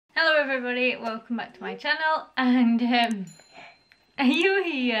everybody, welcome back to my channel, and are you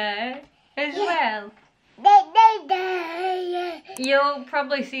here as well? You'll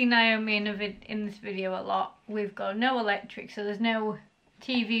probably see Naomi in this video a lot. We've got no electric, so there's no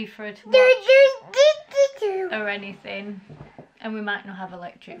TV for her to watch or anything, and we might not have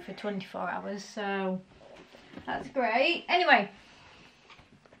electric for 24 hours, so that's great. Anyway,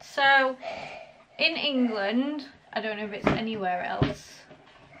 so in England, I don't know if it's anywhere else.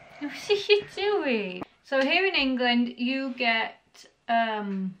 What are you doing? So here in England, you get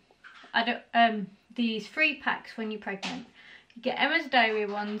these free packs when you're pregnant. You get Emma's Diary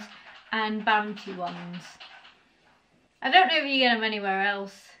ones and Bounty ones. I don't know if you get them anywhere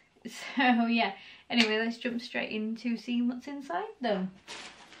else. So yeah. Anyway, let's jump straight into seeing what's inside them.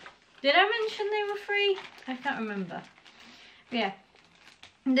 Did I mention they were free? I can't remember. But yeah.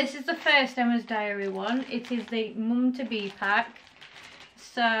 This is the first Emma's Diary one. It is the Mum to Be pack.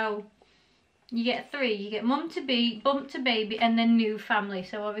 So you get 3. You get Mum to Be, Bump to Baby, and then New Family.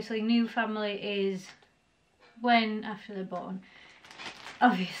 So obviously New Family is when after they're born.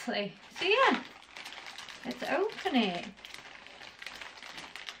 Obviously. So yeah. Let's open it.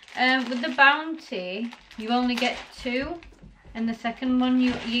 With the Bounty, you only get 2. And the second one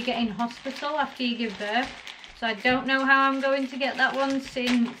you get in hospital after you give birth. So I don't know how I'm going to get that one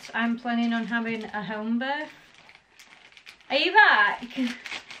since I'm planning on having a home birth. Are you back?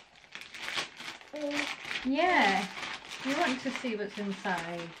 Yeah. You want to see what's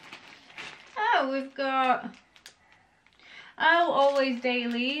inside. Oh, we've got... Oh, always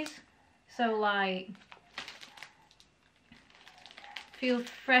dailies. So like... Feel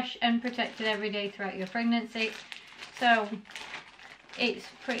fresh and protected every day throughout your pregnancy. So... It's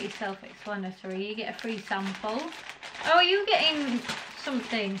pretty self-explanatory. You get a free sample. Oh, are you getting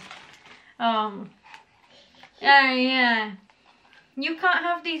something? Yeah. You can't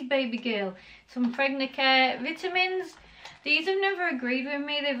have these, baby girl. Some Pregnacare vitamins. These have never agreed with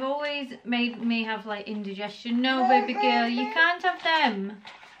me. They've always made me have like indigestion. No, baby girl, you can't have them.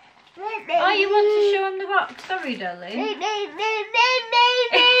 Oh, you want to show him the box? Sorry, darling.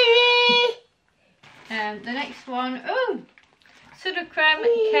 The next one. Oh. Sudocrem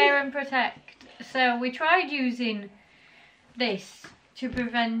Care and Protect. So we tried using this to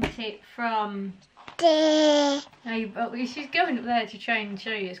prevent it from... She's going up there to try and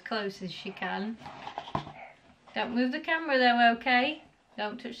show you as close as she can. Don't move the camera though, okay?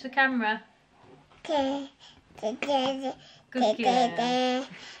 Don't touch the camera. Good girl.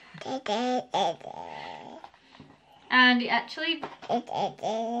 And it actually...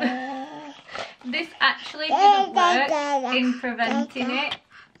 This actually didn't work in preventing it.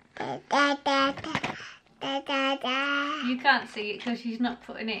 You can't see it because she's not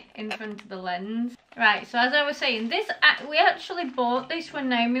putting it in front of the lens. Right, so as I was saying, we actually bought this when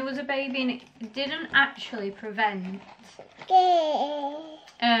Naomi was a baby, and it didn't actually prevent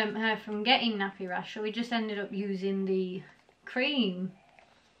her from getting nappy rash. So we just ended up using the cream,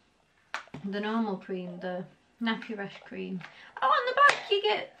 the normal cream, the nappy rash cream. Oh, on the back you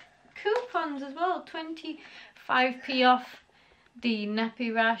get coupons as well, 25p off the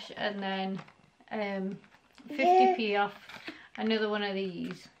nappy rash, and then 50p off another one of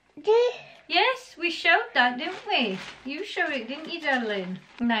these. Yes, we showed that, didn't we? You showed it, didn't you, darling?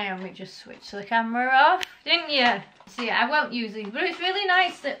 Naomi just switched the camera off, didn't you? So yeah, I won't use these, but it's really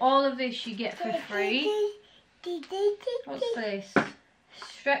nice that all of this you get for free. What's this?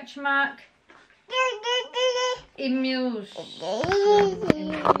 Stretch mark. Emulsion.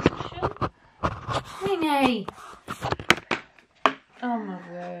 Minnie. Oh my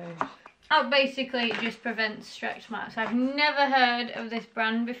word. Oh, basically it just prevents stretch marks. I've never heard of this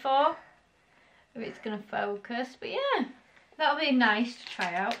brand before. If it's going to focus. But yeah, that'll be nice to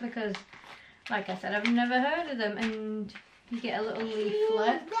try out because, like I said, I've never heard of them. And you get a little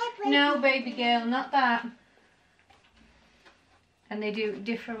leaflet. No, baby girl, not that. And they do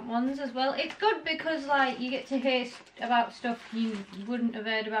different ones as well. It's good because like you get to hear about stuff you wouldn't have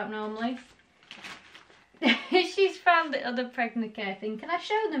heard about normally. She's found the other Pregnacare thing. Can I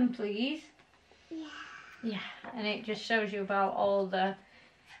show them, please? Yeah. Yeah, and it just shows you about all the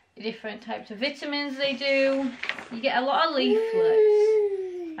different types of vitamins they do. You get a lot of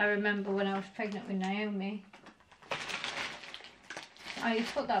leaflets. I remember when I was pregnant with Naomi. Oh, you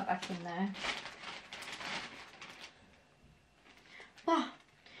put that back in there. Oh,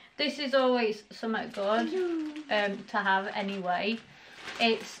 this is always something good to have anyway.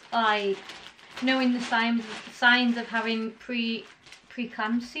 It's like knowing the signs of having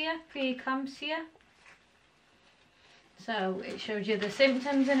preeclampsia. So it shows you the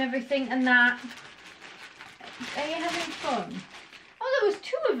symptoms and everything and that. Are you having fun? Oh, there was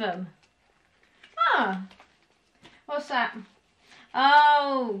 2 of them. Ah. What's that?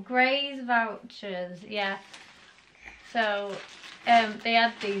 Oh, Graze vouchers. Yeah. So, they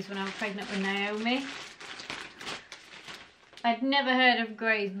had these when I was pregnant with Naomi. I'd never heard of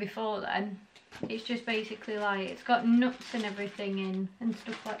Graze before then. It's just basically like, it's got nuts and everything in and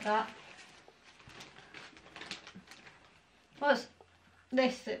stuff like that. What's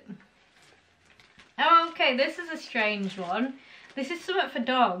this? Oh, okay, this is a strange one. This is something for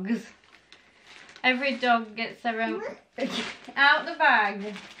dogs. Every dog gets their own... Out the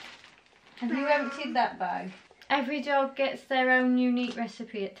bag. Have you emptied that bag? Every dog gets their own unique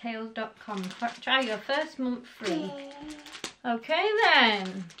recipe at tails.com. Try your first month free. Okay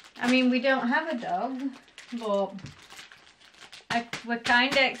then. I mean, we don't have a dog, but we're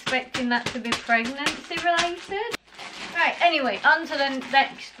kind of expecting that to be pregnancy related. Right, anyway, on to the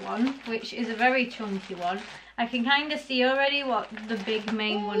next one, which is a very chunky one. I can kind of see already what the big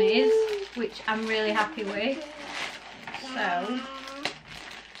main one is, which I'm really happy with. So,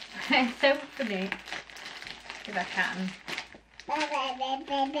 let's open it, if I can.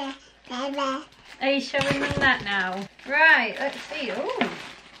 Are you showing them that now? Right, let's see.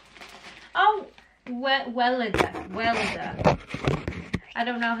 Oh, Welder. I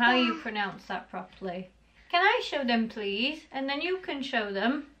don't know how you pronounce that properly. Can I show them, please? And then you can show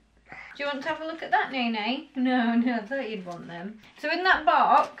them. Do you want to have a look at that, Nene? No, I thought you'd want them. So in that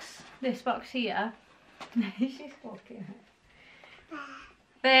box, this box here, she's walking.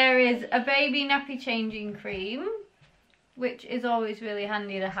 There is a baby nappy changing cream, which is always really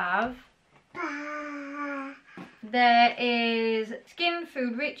handy to have. There is Skin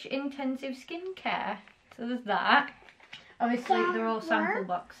Food Rich Intensive Skincare. So there's that. Obviously, they're all sample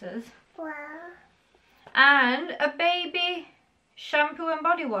boxes. And a baby shampoo and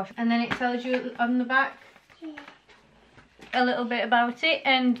body wash. And then it tells you on the back a little bit about it.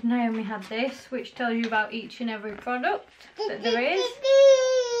 And Naomi had this, which tells you about each and every product that there is.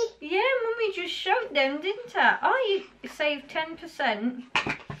 Yeah, Mummy just showed them, didn't I? Oh, you saved 10%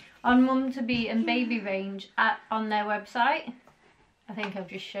 on Mum to Be and Baby range on their website. I think I've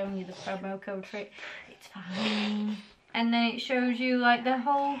just shown you the promo code for it. It's fine. And then it shows you like the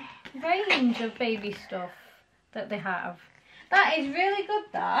whole range of baby stuff that they have. That is really good,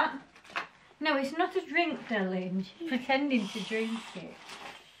 that. No, it's not a drink, darling. She's pretending to drink it.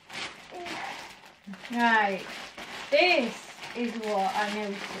 Right. This is what I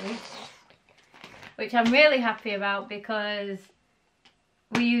noticed, which I'm really happy about because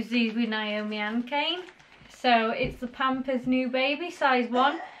we use these with Naomi and Kane. So it's the Pampers New Baby size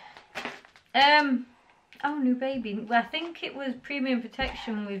 1. Oh, New Baby. Well, I think it was Premium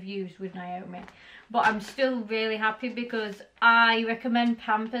Protection we've used with Naomi. But I'm still really happy because I recommend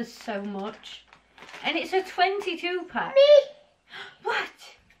Pampers so much. And it's a 22 pack. Me? What?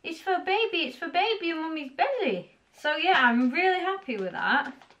 It's for baby. It's for baby and Mummy's belly. So yeah, I'm really happy with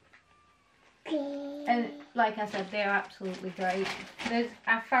that. And like I said, they're absolutely great.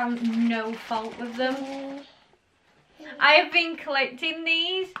 I found no fault with them. I have been collecting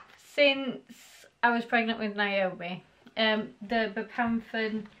these since I was pregnant with Naomi. The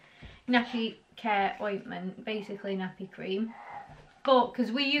Pamford Nappy Care Ointment, basically nappy cream. But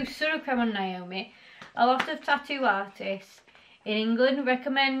because we use Suricrem on Naomi, a lot of tattoo artists in England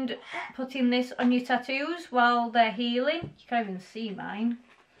recommend putting this on your tattoos while they're healing. You can't even see mine.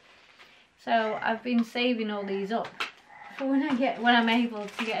 So I've been saving all these up for when I'm able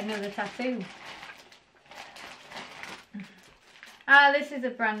to get another tattoo. Ah, this is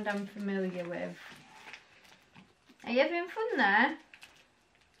a brand I'm familiar with. Are you having fun there?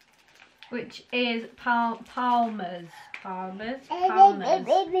 Which is Palmer's. You're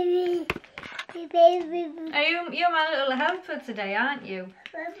my little helper today, aren't you?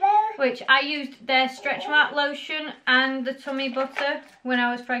 Which I used their stretch mark lotion and the tummy butter when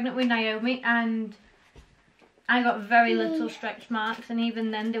I was pregnant with Naomi, and I got very little stretch marks, and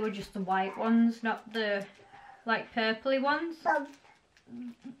even then they were just the white ones, not the like purpley ones.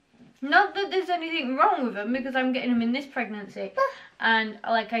 Not that there's anything wrong with them, because I'm getting them in this pregnancy, and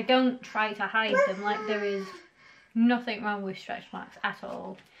like I don't try to hide them. Like there is nothing wrong with stretch marks at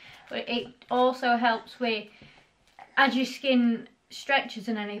all. But it also helps with, as your skin stretches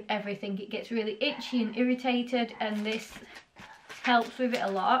and everything, it gets really itchy and irritated, and this helps with it a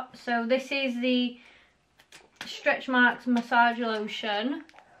lot. So this is the Stretch Marks Massage Lotion,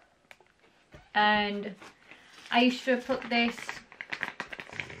 and I used to put this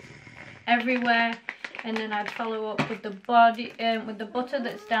everywhere, and then I'd follow up with the with the butter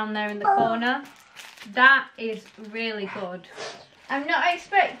that's down there in the corner. That is really good. I'm not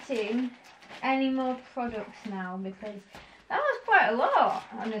expecting any more products now because that was quite a lot,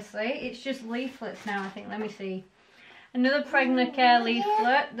 honestly. It's just leaflets now, I think. Let me see. Another Pregnacare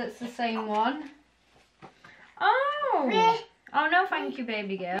leaflet that's the same one. Oh! Oh no, thank you,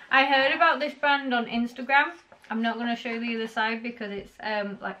 baby girl. I heard about this brand on Instagram. I'm not going to show the other side because it's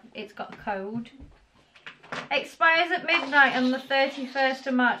like it's got a code. Expires at midnight on the 31st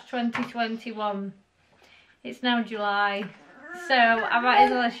of March 2021. It's now July, so I might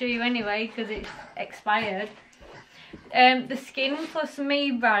as well show you anyway because it's expired. The Skin Plus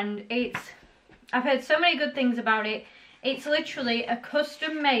Me brand. I've heard so many good things about it. It's literally a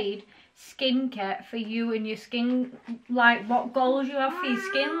custom-made skincare for you and your skin, like what goals you have for your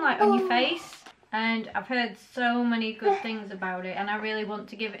skin, like on your face. And I've heard so many good things about it, and I really want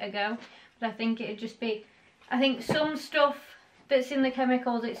to give it a go. But I think it'd just be, I think some stuff that's in the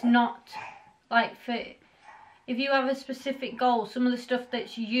chemicals, it's not like for, if you have a specific goal, some of the stuff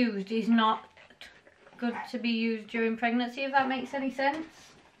that's used is not good to be used during pregnancy, if that makes any sense.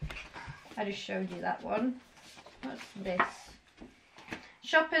 I just showed you that one. What's this?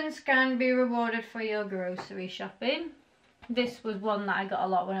 Shop and scan, be rewarded for your grocery shopping. This was one that I got a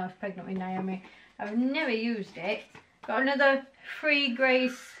lot when I was pregnant with Naomi. I've never used it. Got another free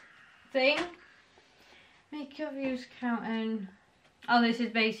Grace thing. Make your views count in. Oh, this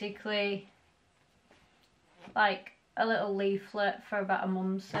is basically like a little leaflet for about a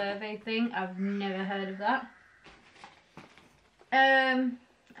mum's survey thing. I've never heard of that.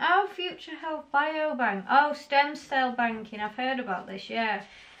 Oh, Future Health Biobank. Oh, stem cell banking. I've heard about this, yeah.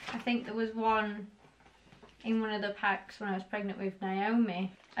 I think there was one in one of the packs when I was pregnant with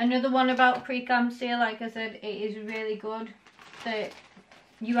Naomi. Another one about preeclampsia, like I said, it is really good that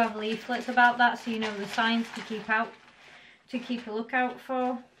you have leaflets about that so you know the signs to keep a lookout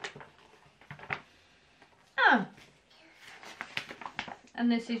for. Oh.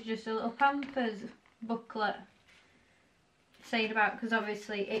 And this is just a little Pampers booklet saying about, because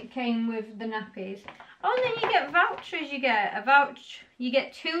obviously it came with the nappies. Oh, and then you get vouchers. You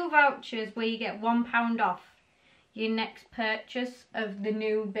get 2 vouchers where you get £1 off your next purchase of the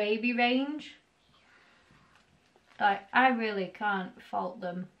new baby range. Like, I really can't fault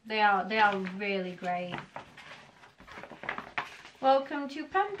them. They are really great. Welcome to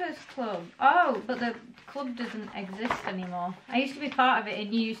Pampers Club. Oh, but the club doesn't exist anymore. I used to be part of it,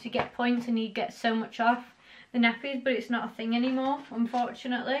 and you used to get points and you'd get so much off the nappies, but it's not a thing anymore,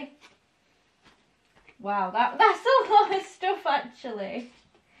 unfortunately. Wow, that's a lot of stuff actually.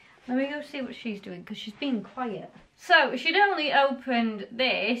 Let me go see what she's doing because she's being quiet. So she'd only opened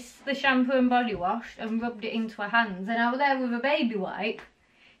this, the shampoo and body wash, and rubbed it into her hands, and I was there with a baby wipe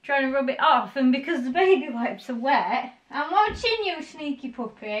trying to rub it off, and because the baby wipes are wet, I'm watching you, sneaky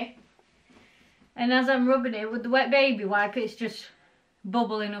puppy. And as I'm rubbing it with the wet baby wipe, it's just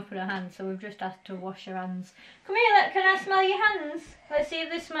bubbling up in her hands, so we've just had to wash her hands. Come here, can I smell your hands? Let's see if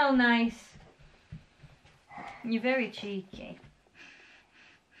they smell nice. You're very cheeky.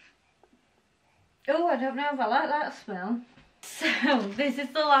 Oh, I don't know if I like that smell. So, this is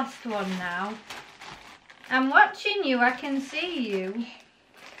the last one now. I'm watching you, I can see you.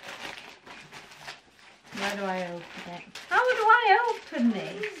 Where do I open it? How do I open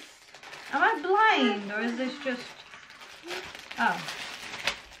this? Am I blind, or is this just... Oh.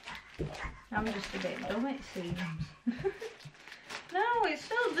 I'm just a bit dumb, it seems. No, it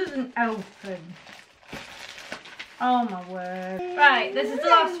still doesn't open. Oh my word. Right, this is the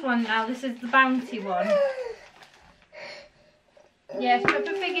last one now. This is the Bounty one. Yes,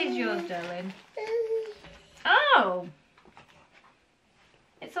 Peppa Pig is yours, darling. Oh!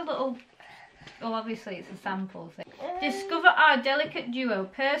 It's a little... Well, obviously it's a sample thing. Discover our delicate duo,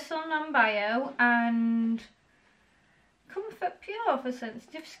 Personal Non-Bio and Comfort Pure for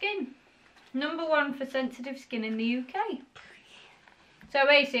sensitive skin. #1 for sensitive skin in the UK. So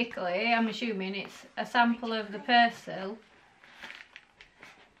basically, I'm assuming it's a sample of the Persil.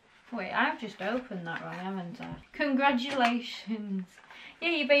 Wait, I've just opened that wrong, haven't I? Congratulations. Yeah,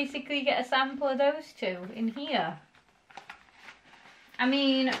 you basically get a sample of those two in here. I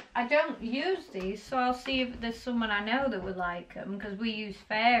mean, I don't use these, so I'll see if there's someone I know that would like them, because we use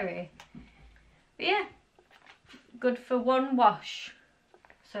Fairy. But yeah, good for one wash.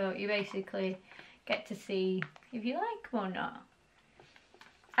 So you basically get to see if you like them or not.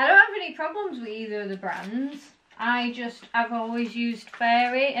 I don't have any problems with either of the brands. I've always used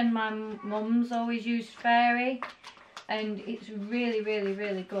Fairy, and my mum's always used Fairy, and it's really, really,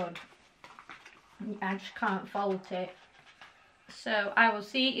 really good. I just can't fault it. So I will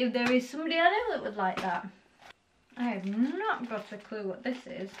see if there is somebody I know that would like that. I have not got a clue what this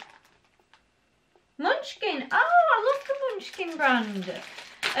is. Munchkin. Oh, I love the Munchkin brand.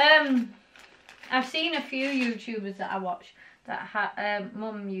 I've seen a few YouTubers that I watch that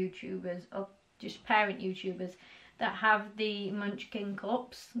mum YouTubers or just parent YouTubers that have the Munchkin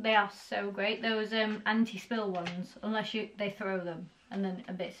cups. They are so great. Those anti-spill ones, unless they throw them and then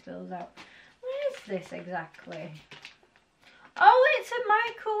a bit spills out. What is this exactly? Oh, it's a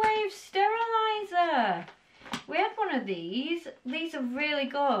microwave sterilizer. We had one of these. These are really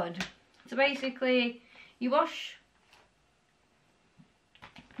good. So basically, you wash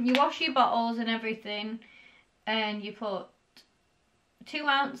your bottles and everything, and you put 2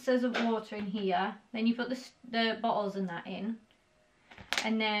 ounces of water in here. Then you put the bottles and that in,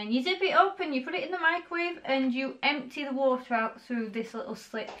 and then you zip it up and you put it in the microwave, and you empty the water out through this little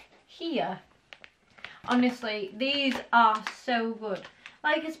slit here. Honestly, these are so good.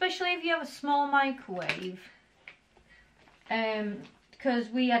 Like, especially if you have a small microwave. Because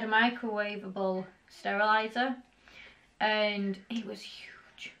we had a microwavable sterilizer, and it was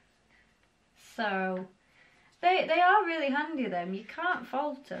huge. So they are really handy, them. You can't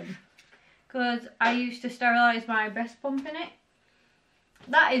fault them. Because I used to sterilise my breast pump in it.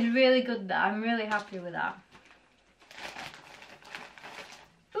 That is really good, that. I'm really happy with that.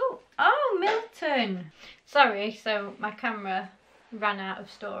 Ooh, oh, Milton. Sorry, so my camera ran out of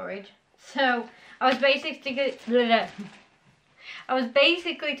storage. So I was basically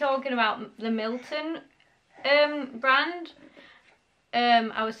talking about the Milton brand.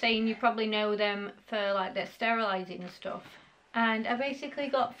 I was saying you probably know them for like their sterilising and stuff. And I basically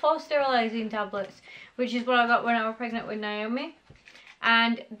got 4 sterilising tablets, which is what I got when I was pregnant with Naomi.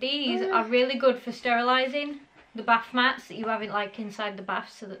 And these are really good for sterilising the bath mats that you have it like inside the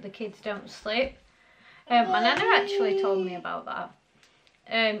bath so that the kids don't slip. My nana actually told me about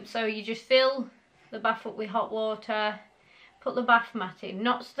that. So you just fill the bath up with hot water, put the bath mat in,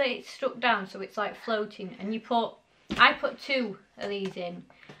 not so that it's stuck down so it's like floating, and I put 2 of these in,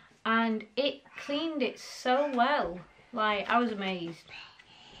 and it cleaned it so well. Like, I was amazed.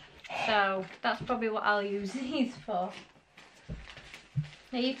 So that's probably what I'll use these for.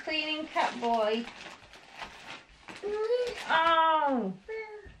 Are you cleaning, cat boy? Oh!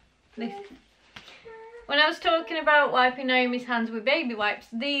 When I was talking about wiping Naomi's hands with baby wipes,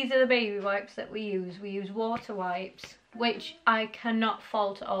 these are the baby wipes that we use. We use water wipes, which I cannot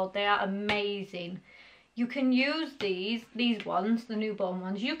fault at all. They are amazing. You can use these ones, the newborn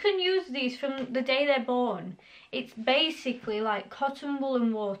ones, you can use these from the day they're born. It's basically like cotton wool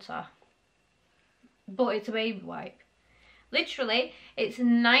and water, but it's a baby wipe. Literally, it's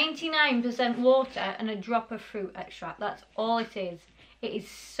 99% water and a drop of fruit extract. That's all it is. It is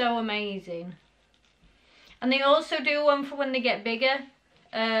so amazing. And they also do one for when they get bigger.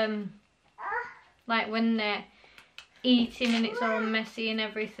 Like when they're eating and it's all messy and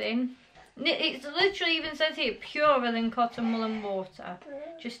everything. It literally even says here, purer than cotton wool and water.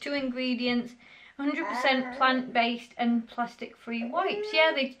 Just 2 ingredients, 100% plant-based and plastic-free wipes.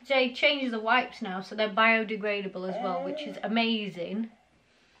 Yeah, they change the wipes now, so they're biodegradable as well, which is amazing.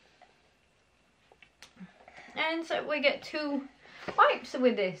 And so we get 2 wipes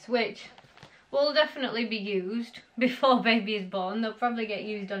with this, which will definitely be used before baby is born. They'll probably get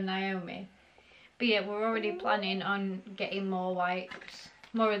used on Naomi. But yeah, we're already planning on getting more wipes.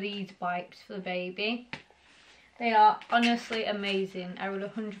 More of these wipes for the baby. They are honestly amazing. I would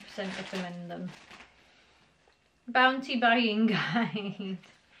 100% recommend them. Bounty buying guide.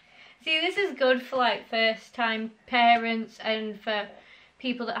 See, this is good for like first time parents and for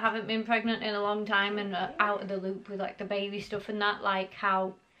people that haven't been pregnant in a long time and are out of the loop with like the baby stuff and that, like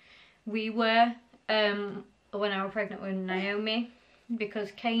how we were when I was pregnant with Naomi, because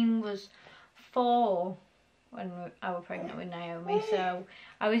Kane was 4 when I was pregnant with Naomi, so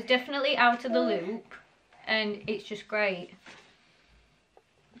I was definitely out of the loop, and it's just great.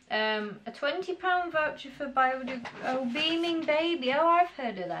 A £20 voucher for Beaming Baby. Oh, I've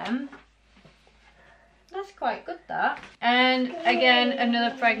heard of them. That's quite good, that. And again,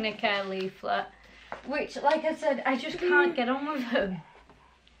 another pregnant care leaflet, which, like I said, I just can't get on with them.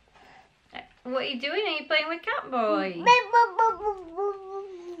 What are you doing? Are you playing with Cat Boy?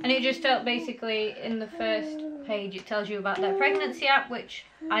 And it just basically in the first page it tells you about their pregnancy app, which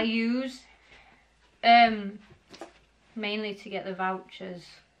I use mainly to get the vouchers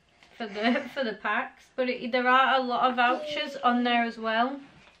for the packs. But there are a lot of vouchers on there as well.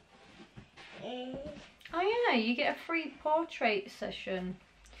 Oh yeah, you get a free portrait session,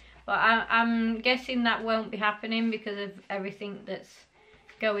 but I'm guessing that won't be happening because of everything that's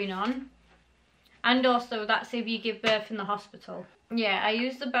going on. And also that's if you give birth in the hospital. Yeah, I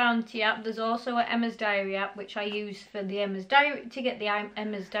use the Bounty app. There's also an Emma's Diary app, which I use for the Emma's Diary, to get the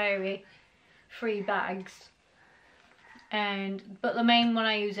Emma's Diary free bags. But the main one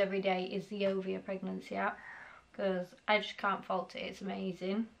I use every day is the Ovia pregnancy app, because I just can't fault it. It's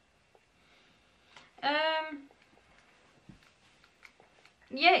amazing.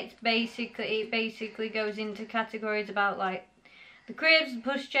 Yeah, it basically goes into categories about like the cribs, the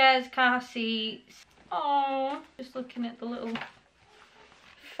pushchairs, car seats. Oh, just looking at the little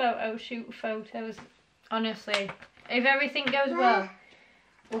photo shoot photos. Honestly, if everything goes well,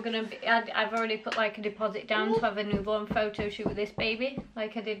 we're gonna be. I've already put like a deposit down to have a newborn photo shoot with this baby,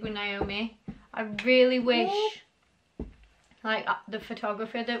 like I did with Naomi. I really wish, like the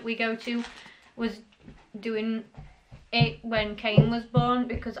photographer that we go to, was doing it when Kane was born,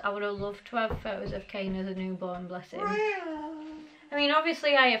 because I would have loved to have photos of Kane as a newborn, bless him. I mean,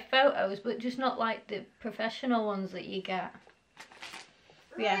 obviously I have photos, but just not like the professional ones that you get.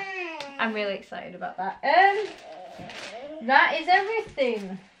 But yeah, I'm really excited about that. That is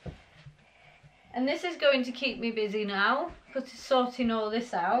everything. And this is going to keep me busy now, because it's sorting all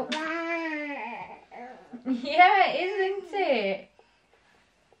this out. Yeah, isn't it?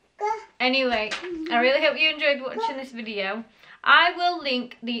 Anyway, I really hope you enjoyed watching this video. I will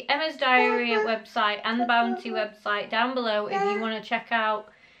link the Emma's Diary website and the Bounty website down below if you want to check out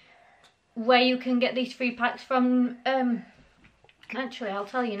where you can get these free packs from. Actually, I'll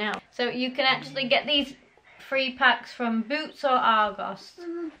tell you now. So you can actually get these free packs from Boots or Argos.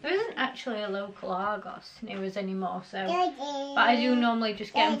 There isn't actually a local Argos near us anymore, so but I do normally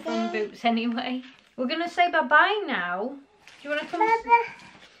just get them from Boots anyway. We're gonna say bye-bye now. Do you want to come?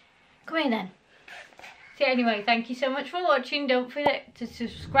 Come here then. So anyway, thank you so much for watching. Don't forget to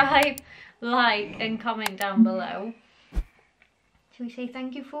subscribe, like and comment down below. Shall we say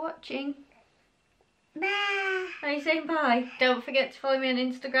thank you for watching? Bye. Are you saying bye? Don't forget to follow me on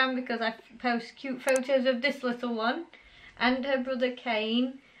Instagram, because I post cute photos of this little one and her brother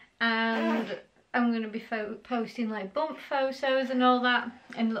Kane, and I'm going to be posting like bump photos and all that,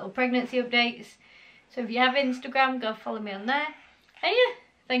 and little pregnancy updates. So if you have Instagram, go follow me on there. And yeah,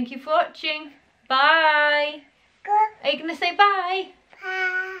 thank you for watching. Bye. Are you going to say bye?